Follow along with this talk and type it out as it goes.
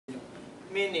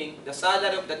meaning the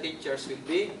salary of the teachers will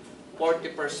be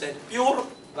 40% pure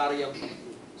variable.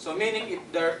 So meaning if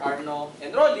there are no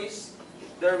enrollees,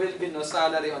 there will be no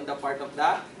salary on the part of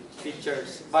the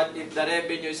teachers. But if the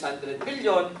revenue is 100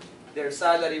 million, their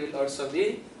salary will also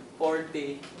be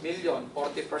 40 million,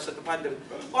 40% of 100,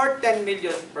 or 10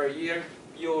 million per year,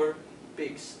 pure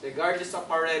fixed. Regardless of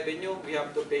our revenue, we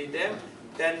have to pay them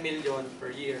 10 million per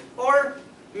year. Or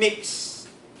mix,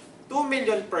 2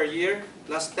 million per year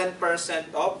plus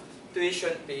 10% of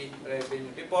tuition fee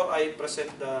revenue. Before I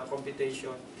present the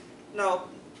computation, now,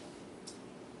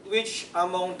 which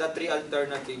among the three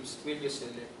alternatives will you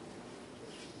select?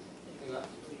 Diba?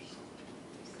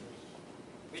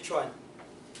 Which one?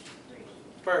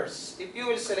 First, if you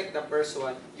will select the first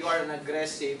one, you are an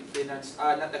aggressive finance,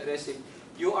 not aggressive,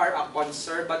 you are a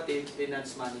conservative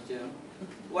finance manager.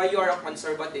 Why you are a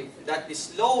conservative? That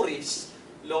is low risk,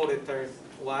 low return.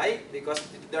 Why? Because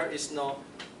if there is no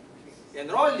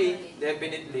enrollee,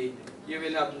 definitely you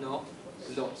will have no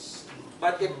loss.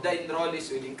 But if the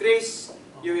enrollees will increase,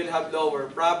 you will have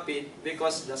lower profit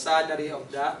because the salary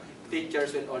of the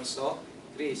teachers will also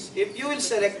increase. If you will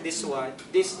select this one,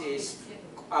 this is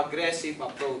aggressive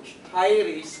approach. High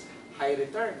risk, high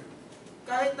return.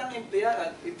 Kahit ang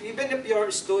empleyado, even if your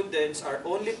students are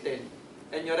only 10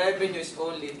 and your revenue is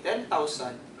only 10,000,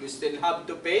 you still have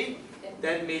to pay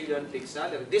 10 million fixed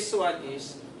salary. This one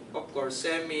is, of course,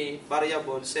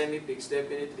 semi-variable, semi-fixed,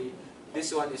 definitely.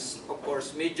 This one is, of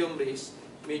course, medium risk,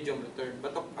 medium return.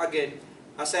 But again,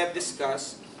 as I've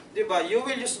discussed, diba, you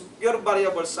will use your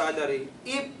variable salary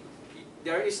if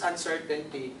there is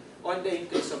uncertainty on the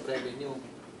increase of revenue.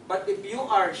 But if you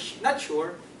are not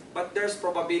sure, but there's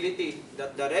probability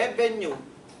that the revenue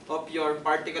of your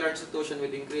particular institution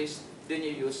will increase, then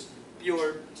you use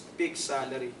pure fixed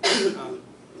salary.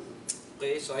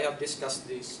 Okay, so I have discussed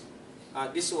this.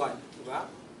 This one, diba?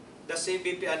 The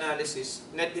CVP analysis,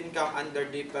 net income under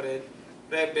different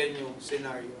revenue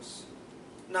scenarios.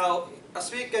 Now,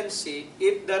 as we can see,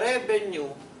 if the revenue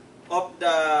of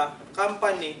the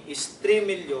company is 3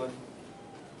 million,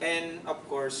 and of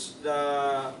course,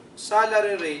 the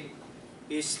salary rate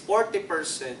is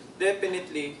 40%,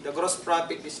 definitely the gross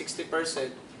profit is 60%.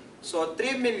 So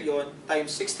 3 million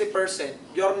times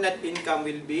 60%, your net income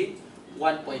will be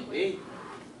 1.8.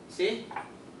 See?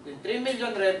 In 3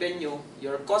 million revenue,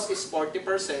 your cost is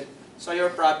 40%, so your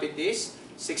profit is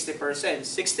 60%.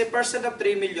 60% of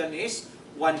 3 million is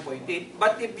 1.8.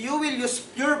 But if you will use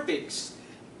pure fixed,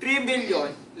 3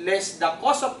 million less the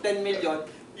cost of 10 million,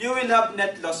 you will have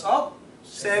net loss of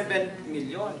 7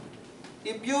 million.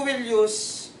 If you will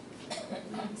use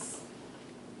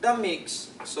the mix,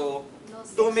 so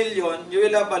 2 million, you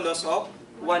will have a loss of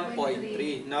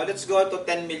 1.3. Now let's go to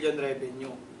 10 million revenue.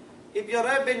 If your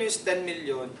revenue is 10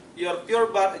 million, your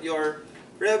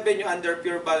revenue under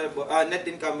pure variable net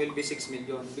income will be 6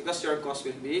 million because your cost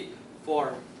will be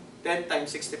 4. 10 times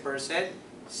 60%,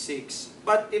 6.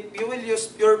 But if you will use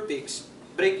pure fixed,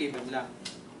 break even lang.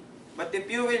 But if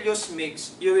you will use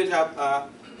mix, you will have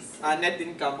a net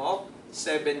income of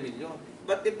 7 million.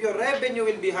 But if your revenue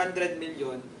will be 100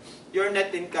 million, your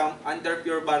net income under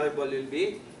pure variable will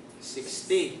be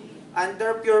 60.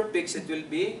 Under pure fixed, it will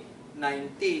be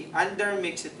 90. Under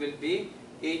mix, it will be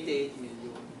 88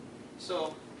 million.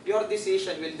 So, your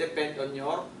decision will depend on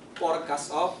your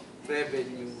forecast of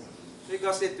revenue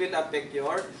because it will affect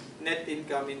your net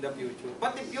income in the future.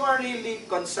 But if you are really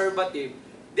conservative,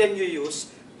 then you use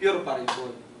pure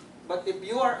variable. But if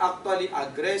you are actually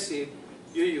aggressive,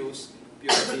 you use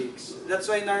pure fixed. That's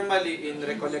why normally in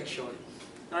recollection,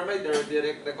 normally there will be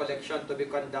recollection to be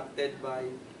conducted by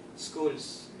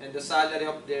schools, and the salary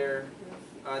of their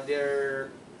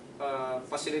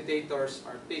facilitators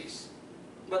are fixed.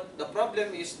 But the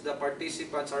problem is the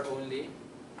participants are only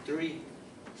 3.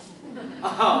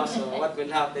 So what will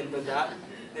happen to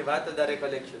the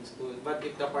recollection school? But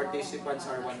if the participants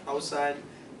are 1,000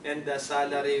 and the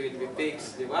salary will be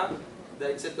fixed, the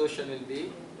institution will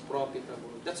be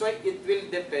profitable. That's why it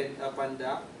will depend upon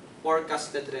the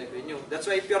forecasted revenue. That's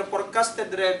why if your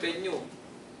forecasted revenue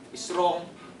is wrong,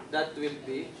 that will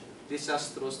be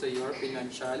disastrous to your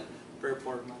financial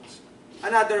performance.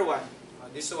 Another one,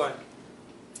 this one.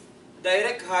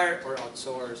 Direct hire or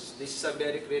outsource. This is a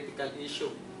very critical issue.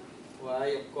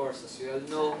 Why? Of course, as you all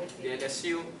know, the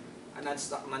LSU, a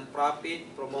non-stock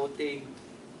non-profit, promoting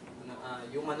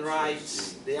human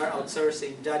rights. They are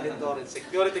outsourcing janitor and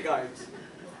security guards.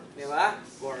 Diba?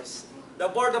 Of course. The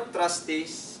Board of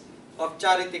Trustees of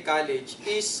Charity College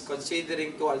is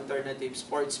considering 2 alternatives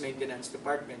for its maintenance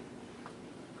department.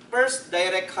 First,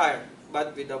 direct hire,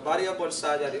 but with a variable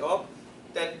salary of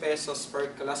 10 pesos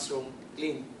per classroom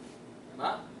clean.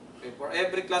 Diba? Okay, For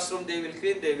every classroom they will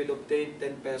clean, they will obtain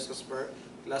 10 pesos per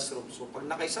classroom. So, pag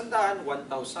nakaisandaan, 1,000.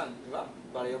 Di ba?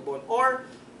 Variable. Or,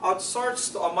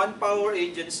 outsourced to a manpower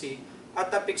agency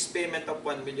at a fixed payment of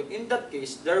 1 million. In that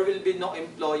case, there will be no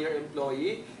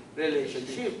employer-employee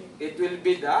relationship. It will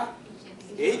be the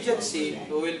agency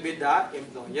who will be the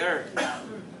employer.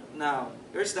 Now,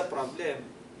 here's the problem.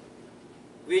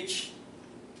 Which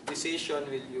decision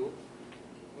will you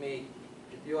make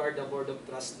if you are the board of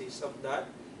trustees of that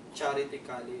charity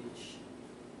college?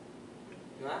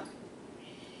 Diba?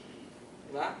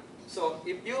 Diba? So,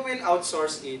 if you will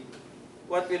outsource it,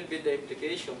 what will be the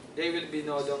implication? They will be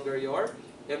no longer your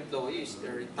employees.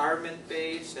 Their retirement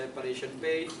pay, separation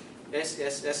pay,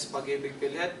 SSS, pag-ibig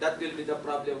PhilHealth, that will be the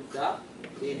problem of the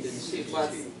agency.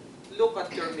 But look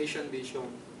at your mission vision.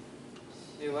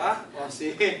 Diba? O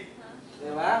sige.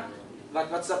 Diba? But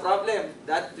what's the problem?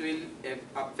 That will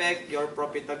affect your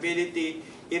profitability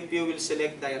if you will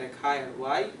select direct hire.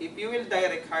 Why? If you will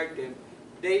direct hire them,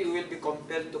 they will be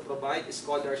compelled to provide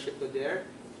scholarship to their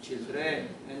children.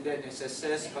 And then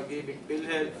SSS, pag-ibig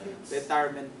PhilHealth,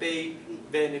 retirement pay,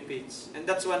 benefits. And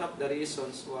that's one of the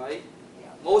reasons why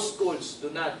most schools do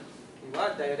not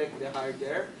directly hire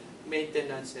their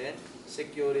maintenance and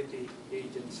security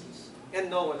agencies. And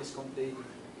no one is complaining.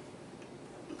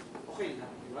 Okay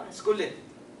lang, diba? School it.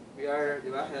 We are,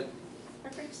 diba, help.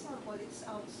 For example, it's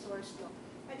outsourced, no?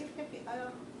 And if the,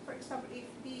 for example, if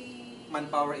the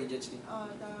Manpower agency.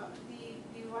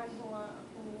 The one who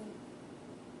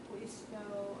is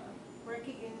now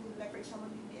working in, like for example,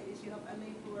 is you have a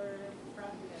labor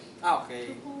problem. Okay.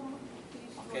 To whom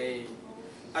is Okay. going to go?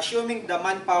 Assuming the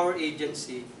manpower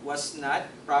agency was not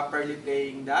properly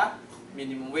paying the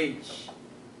minimum wage,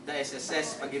 the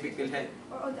SSS, pag-ibig PhilHealth.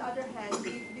 Or on the other hand,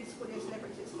 if this school is like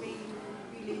is paying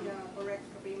really the correct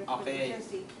payment to the Okay.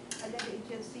 agency, and then the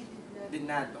agency Did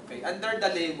not, okay. Under the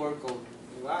labor code,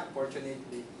 diba?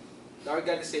 Unfortunately, the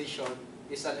organization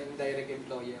is an indirect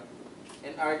employer.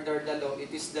 And under the law,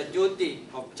 it is the duty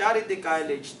of charity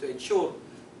college to ensure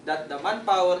that the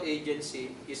manpower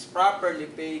agency is properly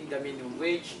paying the minimum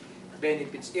wage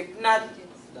benefits. If not,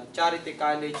 the charity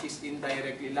college is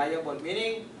indirectly liable,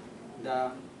 meaning the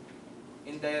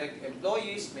indirect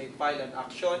employees may file an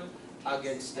action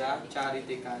against the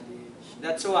charity college.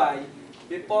 That's why,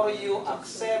 before you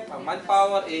accept a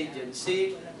manpower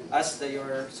agency as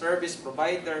your service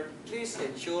provider, please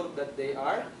ensure that they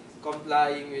are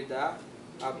complying with the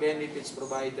benefits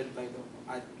provided by law.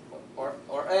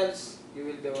 Or else, you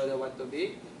will be the one to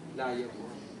be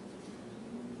liable.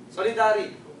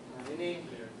 Solidary. Meaning,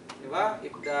 diba?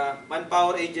 If the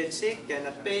manpower agency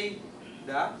cannot pay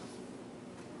the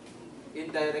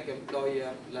indirect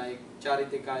employer like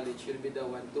charity college, will be the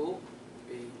one to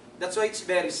pay. That's why it's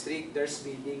very strict. There's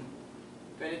bidding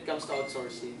when it comes to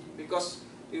outsourcing. Because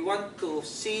we want to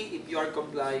see if you are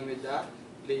complying with the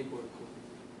labor code.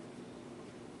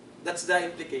 That's the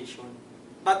implication.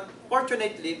 But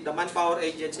fortunately, the manpower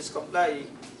agency is complying,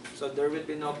 so there will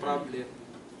be no problem.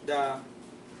 The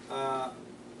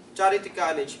charity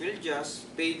college will just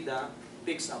pay the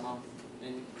fixed amount.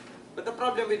 But the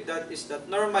problem with that is that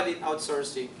normally in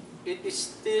outsourcing, it is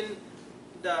still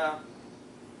the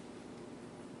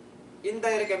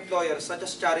indirect employer such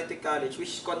as charity college which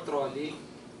is controlling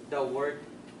the work.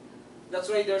 That's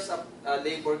why there's a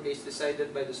labor case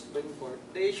decided by the Supreme Court.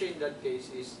 The issue in that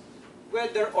case is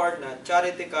whether or not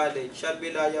charity college shall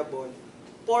be liable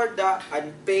for the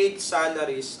unpaid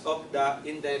salaries of the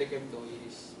indirect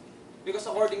employees. Because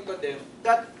according to them,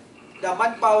 that the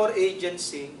manpower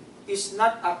agency is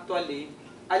not actually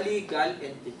a legal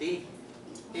entity.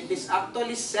 It is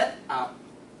actually set up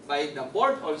by the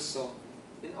board also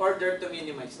in order to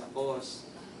minimize the cost.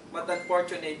 But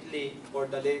unfortunately, for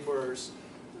the laborers,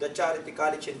 the charity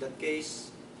college in that case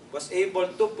was able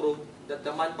to prove that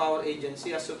the manpower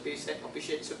agency has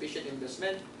sufficient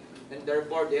investment, and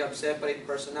therefore they have separate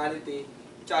personality.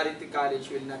 Charity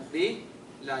college will not be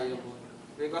liable.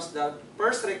 Because the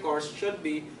first recourse should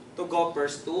be to go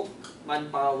first to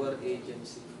manpower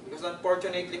agency. Because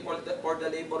unfortunately for the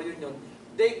labor union,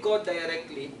 they go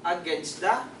directly against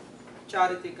the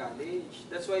charity college.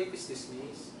 That's why it is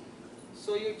dismissed.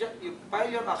 So you file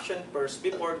your action first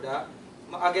before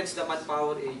against the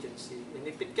manpower agency. And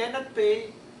if it cannot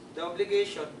pay the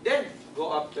obligation, then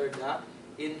go after the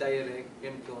indirect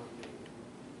employer.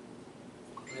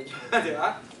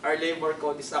 Our labor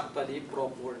code is actually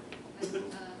proper.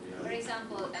 For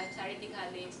example, a charity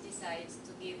college decides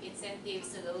to give incentives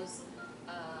to those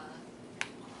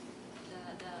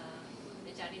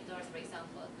the janitors, for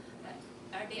example.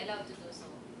 Are they allowed to do so?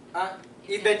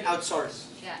 Even outsource.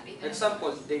 Yeah.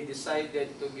 Example, they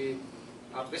decided to give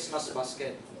a Christmas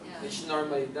basket. Yeah. which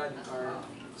normally done are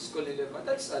school level, but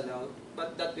that's allowed,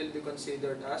 but that will be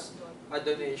considered as a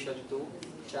donation to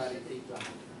charity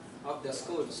of the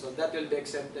school. So that will be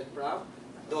exempted from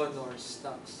donors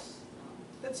tax.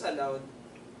 That's allowed,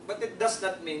 but it does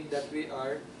not mean that we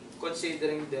are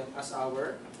considering them as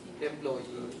our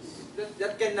employees.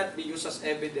 That cannot be used as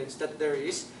evidence that there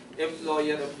is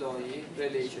employer-employee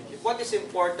relationship. What is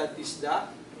important is the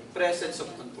presence of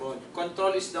control.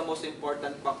 Control is the most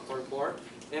important factor for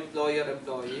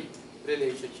employer-employee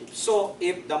relationship. So,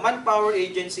 if the manpower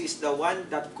agency is the one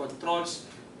that controls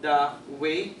the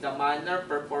way, the manner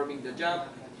performing the job,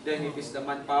 then it is the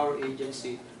manpower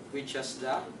agency which has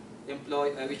the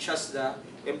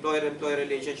employer-employee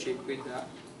relationship with the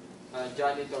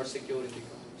janitor security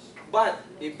guards. But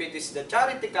if it is the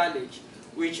charity college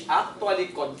which actually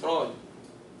control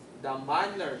the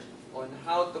manner on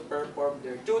how to perform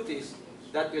their duties,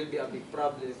 that will be a big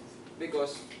problem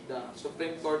because the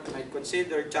Supreme Court might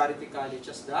consider charity college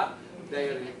as the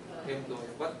direct employer.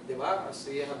 But, di ba, as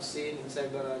we have seen in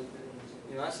several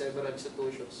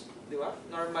institutions, di ba,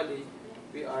 normally,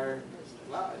 we are,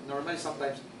 normally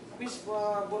sometimes, Miss,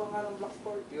 buro nga ng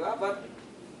blackboard, di ba? But,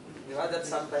 di ba, that's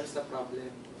sometimes the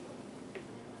problem.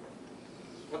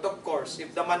 But of course,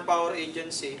 if the manpower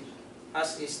agency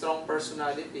has a strong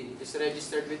personality, is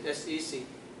registered with SEC,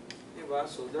 diba?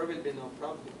 So there will be no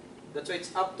problem. That's why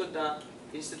it's up to the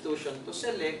institution to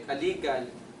select a legal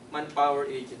manpower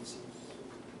agency.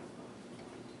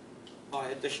 Oh,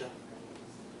 ito siya.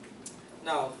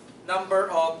 Now,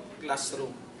 number of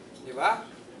classroom. Diba?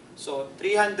 So,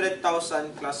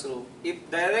 300,000 classroom. If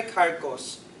direct hard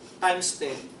cost times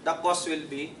 10, the cost will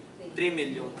be 3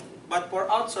 million. But for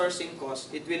outsourcing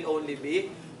cost, it will only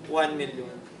be 1 million.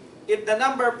 If the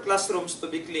number of classrooms to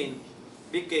be cleaned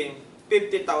became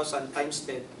 50,000 times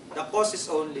 10, the cost is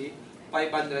only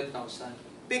 500,000.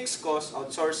 Fixed cost,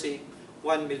 outsourcing,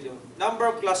 1 million.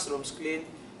 Number of classrooms cleaned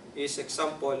is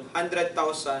example, 100,000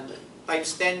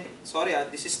 times 10,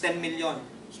 this is 10 million.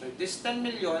 So this 10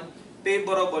 million,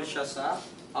 favorable siya sa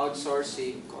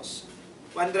outsourcing cost.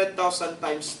 100,000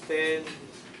 times 10,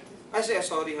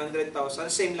 100,000.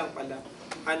 Same lang pala.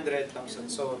 100,000.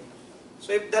 So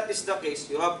if that is the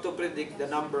case, you have to predict the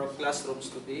number of classrooms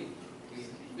to be clean.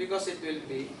 Because it will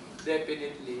be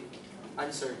definitely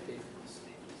uncertain.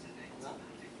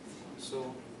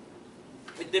 So,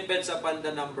 it depends upon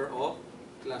the number of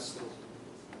classrooms.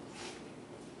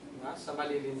 Sa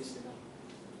malilinis nila.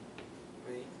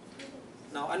 Okay.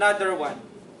 Now, another one.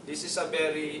 This is a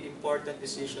very important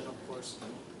decision, of course.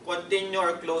 Continue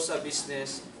or close a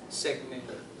business segment.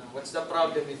 Now, what's the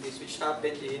problem with this? Which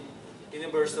happened in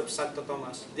University of Santo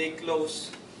Tomas. They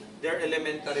closed their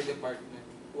elementary department.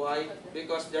 Why?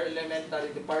 Because their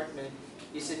elementary department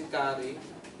is incurring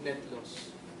net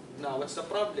loss. Now, what's the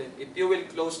problem? If you will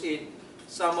close it,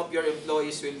 some of your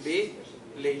employees will be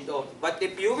laid off. But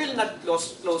if you will not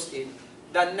close it,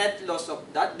 the net loss of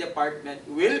that department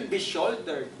will be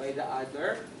shouldered by the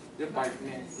other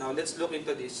department. Now, let's look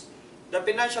into this. The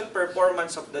financial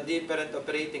performance of the different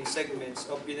operating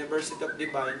segments of University of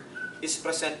Divine is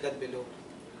presented below.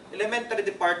 Elementary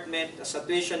department has a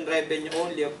tuition revenue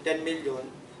only of 10 million.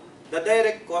 The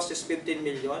direct cost is 15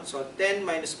 million. So 10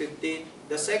 minus 15,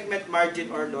 the segment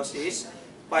margin or loss is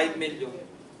 5 million.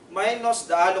 Minus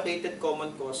the allocated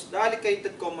common cost. The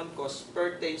allocated common cost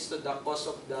pertains to the cost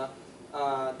of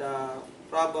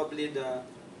probably the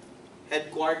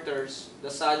headquarters,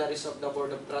 the salaries of the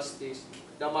board of trustees,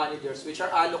 the managers, which are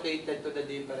allocated to the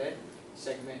different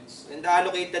segments. And the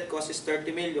allocated cost is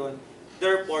 30 million.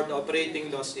 Therefore, the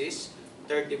operating loss is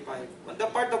 35. On the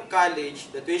part of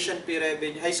college, the tuition fee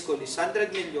revenue, high school is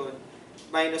 100 million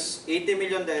minus 80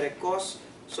 million direct cost.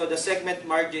 So the segment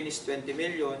margin is 20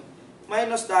 million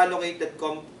minus the allocated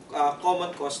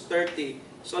common cost 30.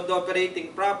 So the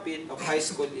operating profit of high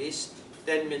school is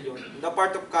 10 million. On the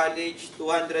part of college,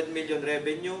 200 million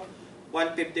revenue,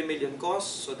 150 million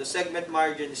cost. So the segment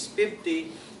margin is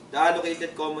 50. The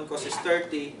allocated common cost is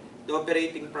 30. The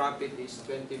operating profit is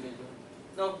 20 million.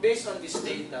 Now, based on this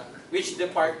data, which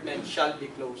department shall be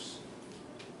closed?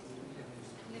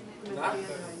 Diba?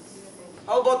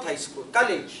 How about high school?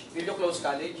 College. Will you close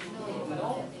college?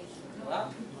 No. Diba?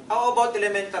 How about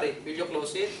elementary? Will you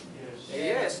close it?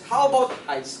 Yes. How about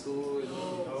high school?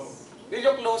 Will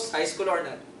you close high school or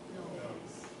not?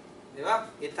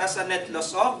 Diba? It has a net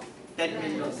loss of 10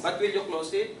 million. But will you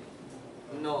close it?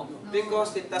 No.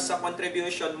 Because it has a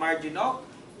contribution margin of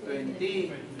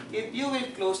 20. If you will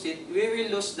close it, we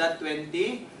will lose that 20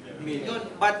 million.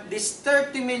 But this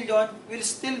 30 million will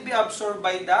still be absorbed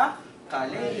by the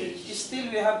college. Still,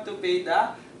 we have to pay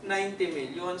the 90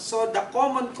 million. So the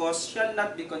common cost shall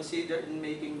not be considered in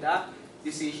making the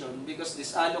decision because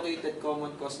this allocated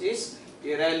common cost is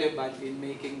irrelevant in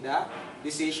making the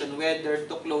decision whether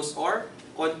to close or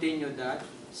continue that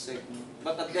segment.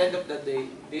 But at the end of the day,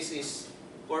 this is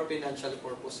for financial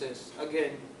purposes.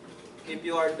 Again, if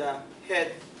you are the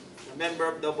head, the member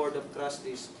of the board of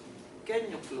trustees, can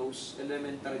you close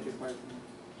elementary department?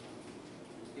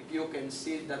 If you can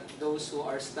see that those who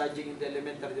are studying in the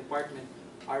elementary department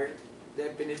are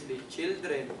definitely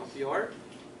children of your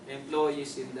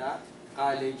employees in the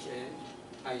college and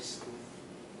high school.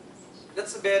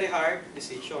 That's a very hard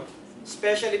decision,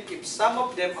 especially if some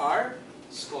of them are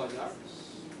scholars.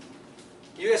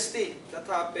 UST, that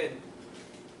happened,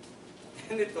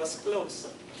 and it was close.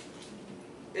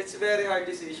 It's a very hard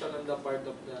decision on the part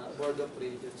of the Board of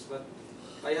Regents, but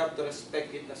I have to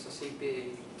respect it as a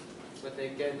CPA, but I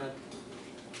cannot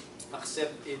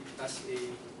accept it as a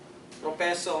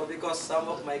professor because some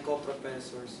of my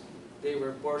co-professors, they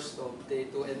were forced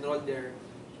to enroll their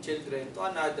children to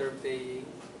another paying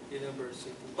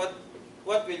university. But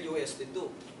what will UST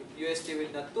do? If UST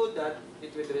will not do that,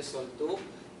 it will result to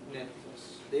net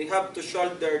loss. They have to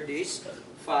shoulder this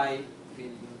 5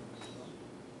 million.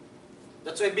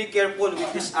 That's why be careful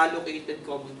with this allocated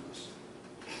common cost.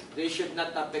 They should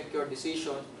not affect your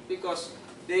decision because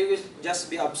they will just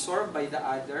be absorbed by the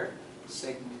other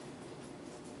segment.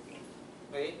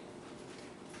 Okay?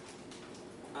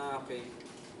 Okay.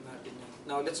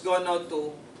 Now, let's go now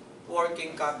to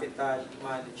working capital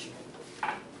management.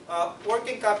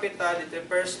 Working capital, it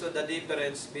refers to the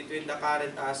difference between the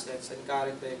current assets and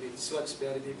current liabilities. This one's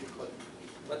very difficult.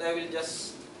 But I will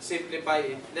just simplify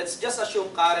it. Let's just assume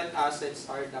current assets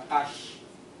are the cash.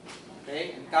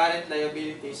 Okay? And current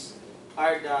liabilities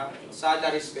are the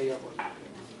salaries payable.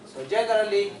 So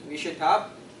generally, we should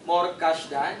have more cash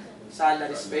than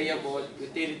salaries payable,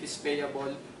 utilities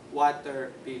payable,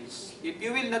 water bills. If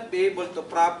you will not be able to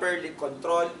properly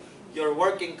control your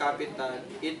working capital,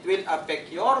 it will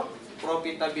affect your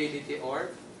profitability or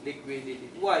liquidity.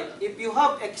 Why? If you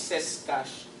have excess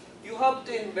cash, you have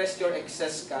to invest your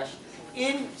excess cash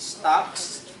in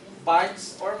stocks,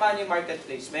 bonds, or money market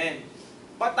placement.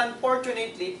 But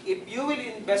unfortunately, if you will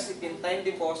invest it in time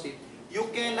deposit, you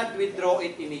cannot withdraw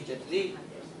it immediately.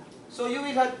 So you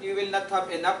will not have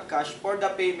enough cash for the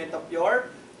payment of your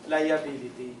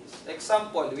liabilities.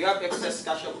 Example, we have excess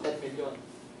cash of 10 million.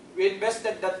 We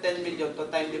invested that 10 million to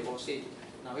time deposit.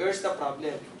 Now, here's the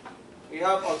problem. We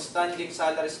have outstanding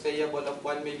salaries payable of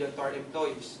 1 million to our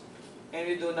employees. And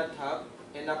we do not have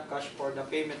enough cash for the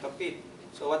payment of it.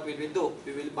 So what will we do?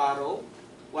 We will borrow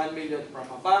 1 million from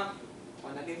a bank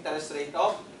on an interest rate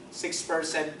of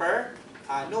 6% per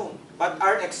annum. But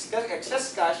our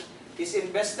excess cash is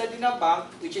invested in a bank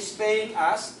which is paying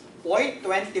us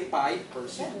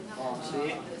 0.25%. Oh,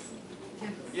 see?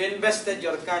 You invested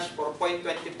your cash for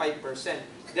 0.25%.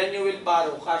 Then you will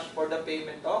borrow cash for the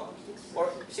payment of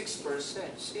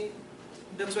 6%. See?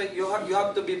 That's why you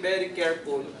have to be very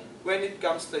careful when it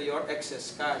comes to your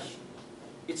excess cash.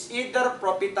 It's either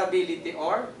profitability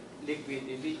or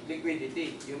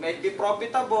liquidity. You might be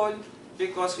profitable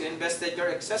because you invested your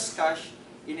excess cash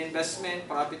in investment,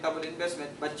 profitable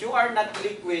investment, but you are not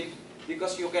liquid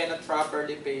because you cannot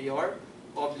properly pay your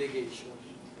obligation.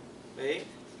 Okay?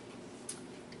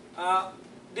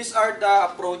 These are the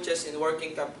approaches in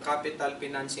working capital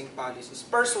financing policies.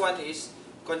 First one is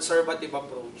conservative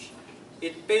approach.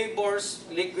 It favors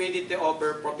liquidity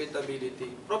over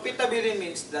profitability. Profitability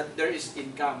means that there is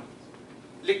income.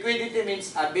 Liquidity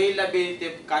means availability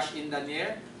of cash in the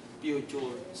near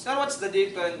future. So what's the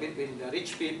difference between the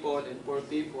rich people and poor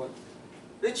people?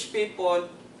 Rich people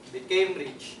became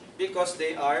rich because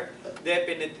they are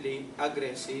definitely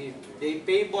aggressive. They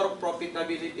favor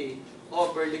profitability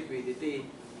over liquidity.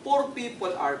 Poor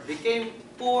people became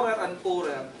poorer and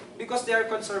poorer because they are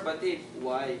conservative.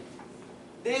 Why?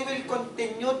 They will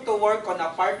continue to work on a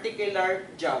particular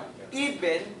job,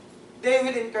 even they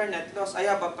will incur net loss. I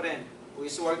have a friend who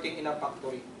is working in a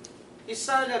factory. His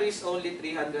salary is only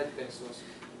 300 pesos,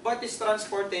 but his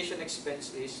transportation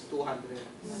expense is 200.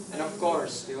 And of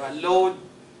course, load,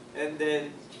 and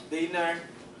then dinner,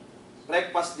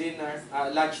 breakfast dinner,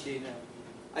 lunch dinner.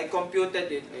 I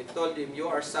computed it. I told him, you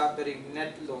are suffering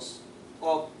net loss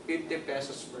of 50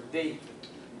 pesos per day.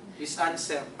 His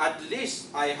answer, at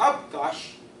least I have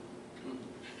cash.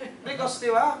 Because,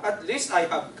 at least I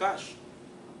have cash.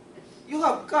 You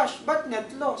have cash, but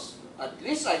net loss. At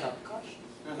least I have cash.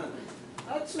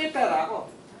 At may pera ako.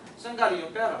 Saan galing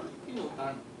yung pera?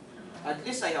 Inutan. At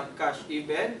least I have cash,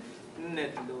 even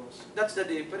net loss. That's the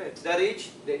difference. The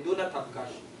rich, they do not have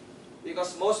cash.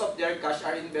 Because most of their cash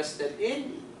are invested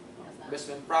in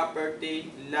investment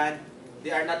property, land,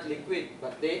 they are not liquid,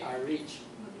 but they are rich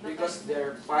because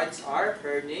their funds are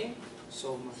earning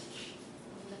so much.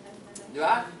 Di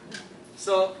ba?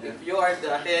 So, if you are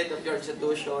the head of your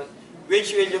institution,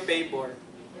 which will you favor?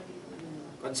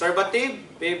 Conservative,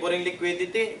 favoring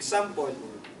liquidity. Example,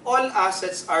 all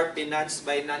assets are financed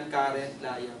by non-current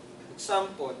liability.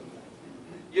 Example,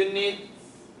 you need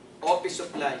office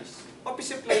supplies.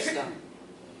 Office supplies lang.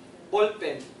 Ball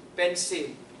pen,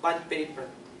 pencil, bond paper.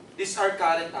 These are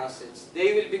current assets.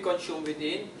 They will be consumed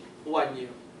within 1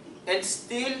 year. And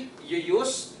still, you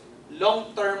use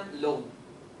long-term loan.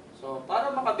 So, para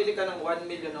makabili ka ng 1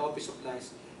 million na office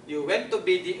supplies, you went to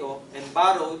BDO and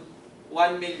borrowed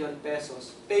 1 million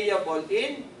pesos, payable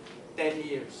in 10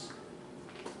 years.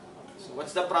 So,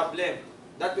 what's the problem?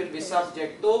 That will be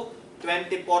subject to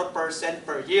 24%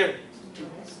 per year.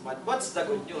 But what's the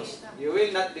good news? You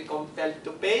will not be compelled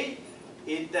to pay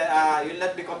it. You will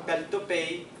not be compelled to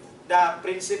pay the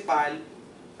principal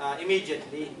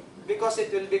immediately because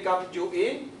it will become due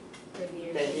in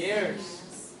 10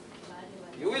 years.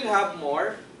 You will have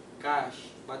more cash,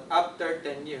 but after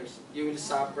 10 years, you will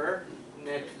suffer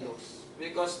net loss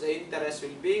because the interest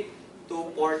will be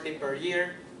 240 per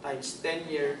year times 10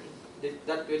 years.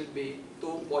 That will be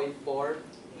 2.4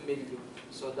 million.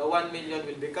 So the 1 million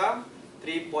will become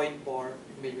 3.4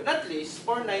 million. At least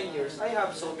for 9 years, I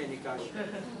have so many cash.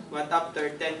 But after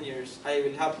 10 years, I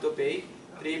will have to pay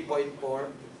 3.4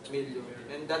 million.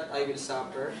 And that I will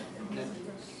suffer net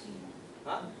loss.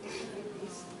 Huh?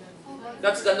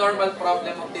 That's the normal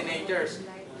problem of teenagers.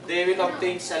 They will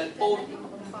obtain cell phone.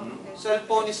 Cell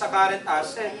phone is a current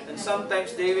asset. And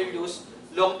sometimes they will use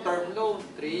long-term loan.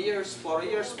 3 years, 4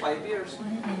 years, 5 years.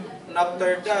 And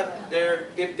after that, their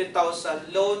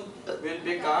 50,000 loan will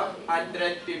become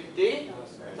 150,000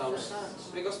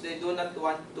 because they do not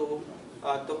want to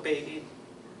pay it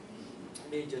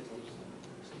immediately.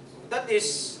 That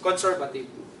is conservative.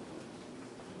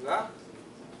 Diba?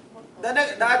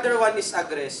 The other one is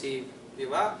aggressive.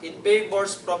 Diba? It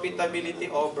favors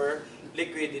profitability over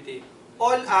liquidity.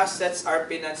 All assets are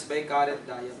financed by current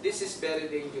liability. This is very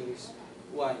dangerous.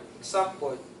 Why?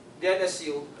 Example, the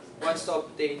NSU wants to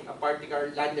obtain a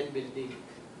particular land and building.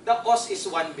 The cost is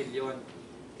 1 billion.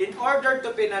 In order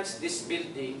to finance this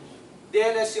building, the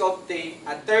NSU obtain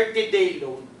a 30-day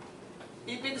loan.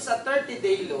 If it's a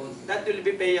 30-day loan, that will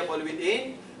be payable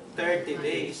within 30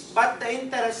 days. But the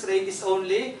interest rate is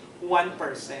only 1%.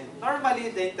 Normally,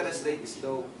 the interest rate is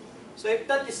low. So if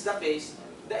that is the case,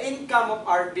 the income of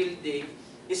our building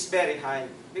is very high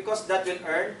because that will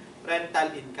earn rental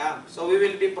income. So we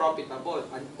will be profitable.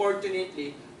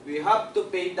 Unfortunately, we have to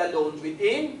pay the loan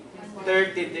within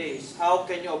 30 days. How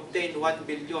can you obtain 1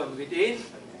 billion within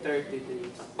 30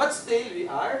 days? But still, we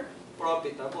are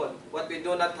profitable. But we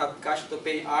do not have cash to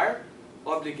pay our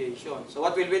obligation. So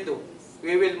what will we do?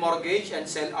 We will mortgage and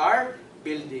sell our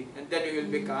building. And then we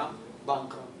will become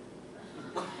bankrupt.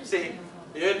 See,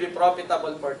 you will be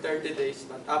profitable for 30 days.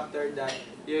 But after that,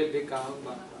 you will become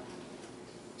bankrupt.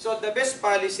 So the best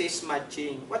policy is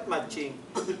matching. What matching?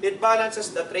 It balances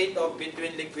the trade-off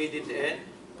between liquidity and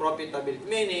profitability.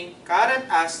 Meaning, current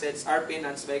assets are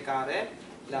financed by current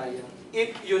liability.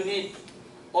 If you need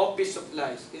office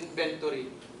supplies, inventory,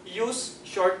 use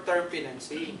short-term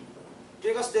financing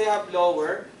because they have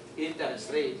lower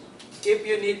interest rate. If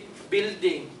you need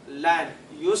building, land,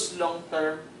 use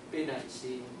long-term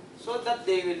financing so that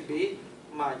they will be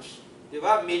matched.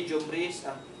 Diba? Medium risk,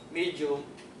 medium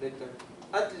return.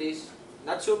 At least,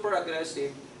 not super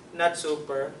aggressive, not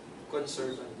super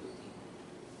conservative.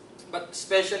 But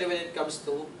especially when it comes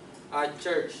to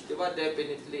church, diba?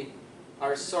 Definitely,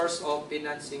 our source of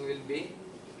financing will be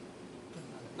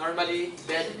normally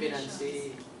debt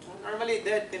financing. Normally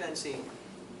debt financing.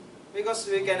 Because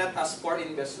we cannot ask for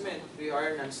investment. We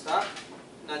are non-stock,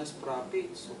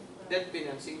 non-profit. So, debt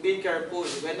financing. Be careful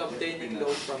when obtaining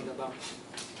loan from the bank.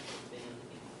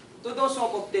 To those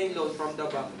who obtain loan from the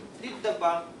bank, did the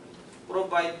bank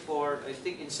provide for, I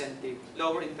think, incentive,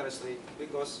 lower interest rate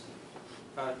because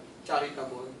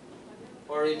charitable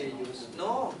or religious?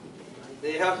 No.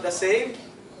 They have the same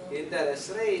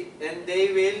interest rate and they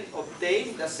will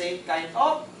obtain the same kind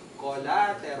of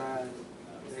collateral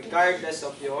regardless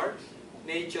of your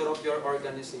nature of your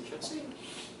organization. Same.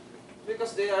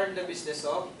 Because they are in the business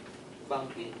of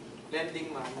banking,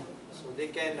 lending money. So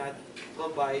they cannot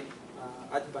provide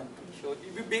advantage. So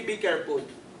be careful.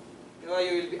 You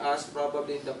will be asked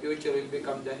probably in the future will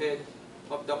become the head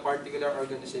of the particular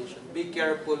organization. Be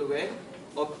careful when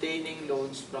obtaining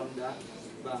loans from the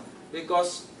bank.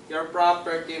 Because your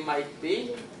property might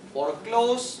be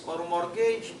foreclosed or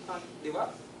mortgage. Di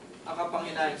ba? Ang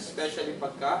kapangyarihan, especially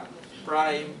pagka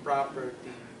prime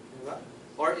property. Diba?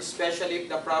 Or especially if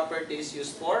the property is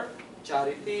used for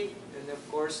charity, and of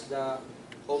course the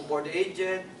home for the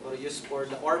agent, or used for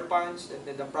the orphans, and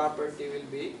then the property will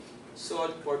be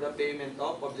sold for the payment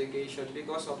of obligation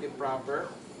because of improper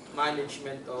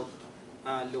management of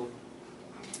loan.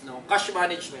 Now, cash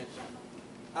management.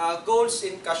 Goals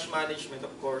in cash management,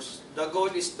 of course. The goal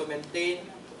is to maintain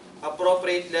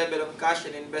appropriate level of cash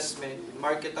and investment in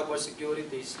marketable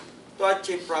securities to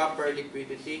achieve proper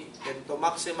liquidity and to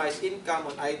maximize income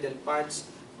on idle funds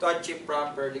to achieve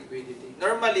proper liquidity.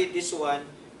 Normally, this one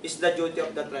is the duty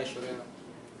of the treasurer.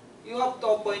 You have to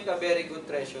appoint a very good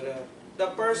treasurer. The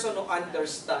person who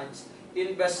understands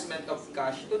investment of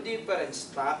cash to different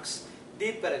stocks,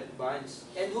 different bonds,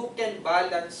 and who can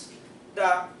balance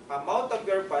the amount of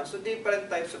your funds to different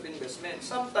types of investment.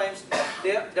 Sometimes,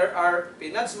 there are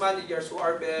finance managers who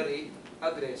are very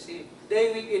aggressive.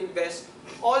 They will invest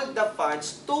all the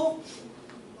funds to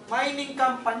mining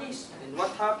companies. And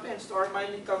what happens to our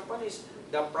mining companies?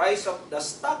 The price of the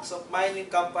stocks of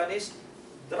mining companies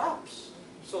drops.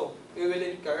 So, we will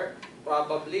incur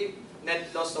probably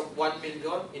net loss of 1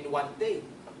 million in one day.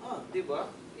 Di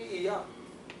ba? Iiyak.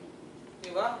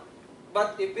 Di ba?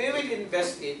 But if we will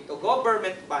invest it to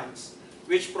government bonds,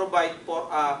 which provide for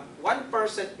a 1%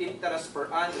 interest per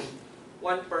annum,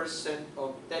 1%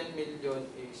 of 10 million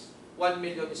is, 1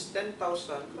 million is 10,000.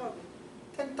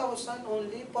 10,000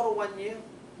 only for 1 year.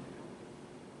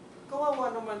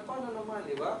 Kawawa naman, paano naman,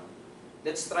 di ba?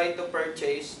 Let's try to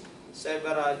purchase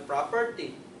several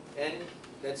property and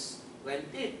let's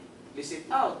rent it, lease it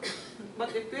out.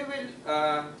 But if we will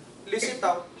lease it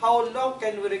out, how long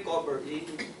can we recover it?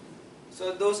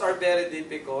 So those are very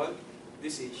difficult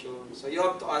decisions. So you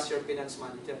have to ask your finance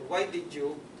manager, why did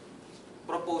you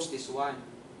propose this one?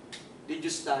 Did you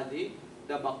study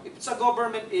the back? If it's a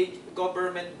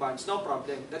government bonds, no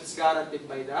problem. That's guaranteed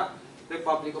by the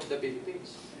Republic of the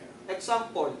Philippines.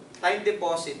 Example, time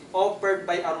deposit offered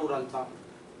by a rural bank.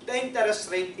 The interest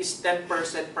rate is 10%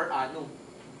 per annum.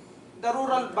 The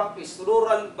rural bank is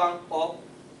rural bank of,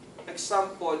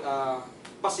 example,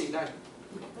 Basilan.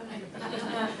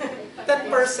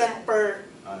 10% per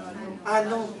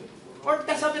annum. Or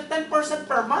 10%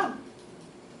 per month.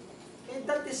 And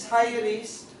that is high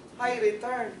risk, high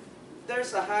return.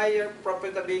 There's a higher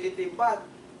profitability, but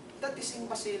that is in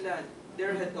Basilan,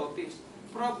 their head office.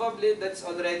 Probably that's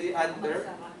already under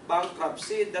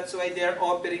bankruptcy. That's why they're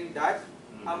offering that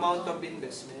amount of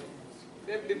investment.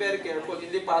 Be very careful.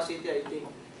 In Lipa City, I think,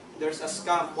 there's a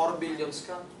scam, 4 billion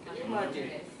scam. Can you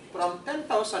imagine? From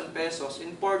 10,000 pesos,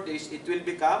 in 4 days, it will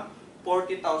become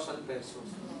 40,000 pesos.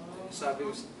 Sabi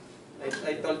ko,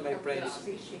 I told my friends,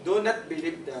 do not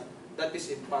believe that. That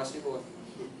is impossible.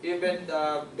 Even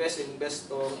the best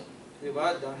investor, di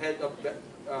ba, the head of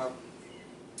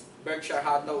Berkshire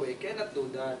Hathaway cannot do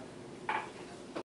that.